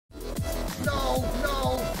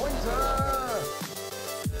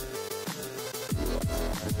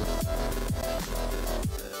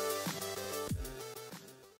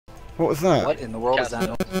What was that? What in the world is that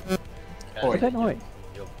noise? What is that noise?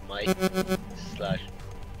 Your mic slash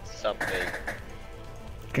something.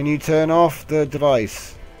 Can you turn off the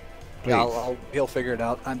device? Please. Yeah, he'll figure it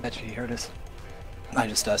out. I bet you he heard us. I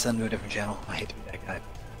just send him to a different channel. I hate to be that guy.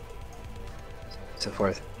 So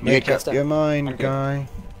forth. Make up your mind, guy.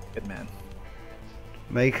 Good man.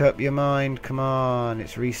 Make up your mind. Come on.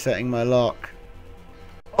 It's resetting my lock.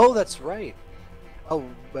 Oh, that's right. Oh,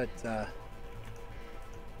 but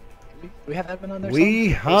do we have admin on there? We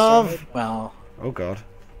have. Well, Oh God.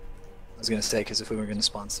 I was gonna say because if we were gonna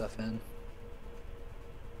spawn stuff in.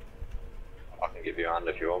 I can give you a hand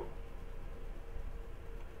if you want.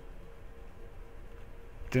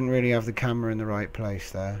 Didn't really have the camera in the right place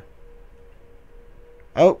there.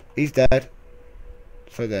 Oh, he's dead.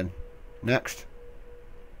 So then, next.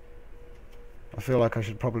 I feel like I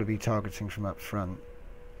should probably be targeting from up front.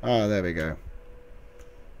 Ah, there we go.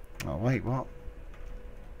 Oh wait, what?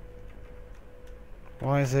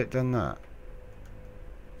 Why has it done that?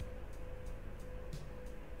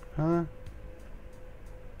 Huh?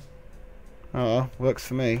 Oh, works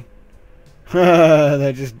for me.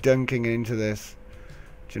 They're just dunking into this.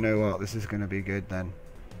 Do you know what? This is going to be good then.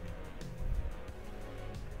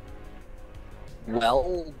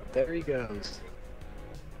 Well, there he goes.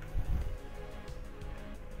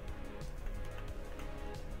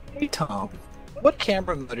 Hey Tom, what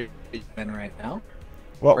camera mode are you in right now?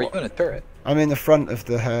 What? Or are you in a turret? I'm in the front of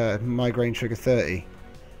the Migraine Trigger 30.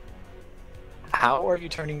 How are you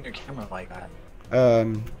turning your camera like that?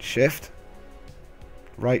 Shift.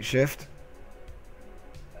 Right shift.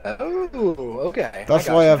 Oh, okay. That's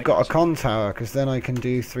why I've got a con tower, because then I can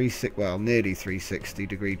do nearly 360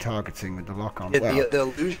 degree targeting with the lock on. Well, The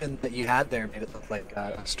illusion that you had there made it look like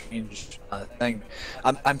a strange thing.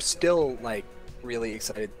 I'm still like really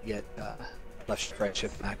excited to get left shift, right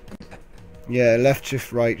shift back. yeah, left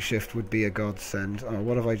shift, right shift would be a godsend. Oh,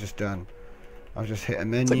 what have I just done? I've just hit a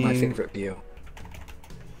menu. It's like my favorite view.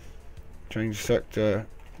 Change sector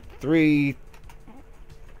 3.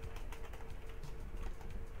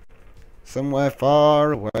 Somewhere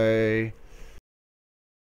far away.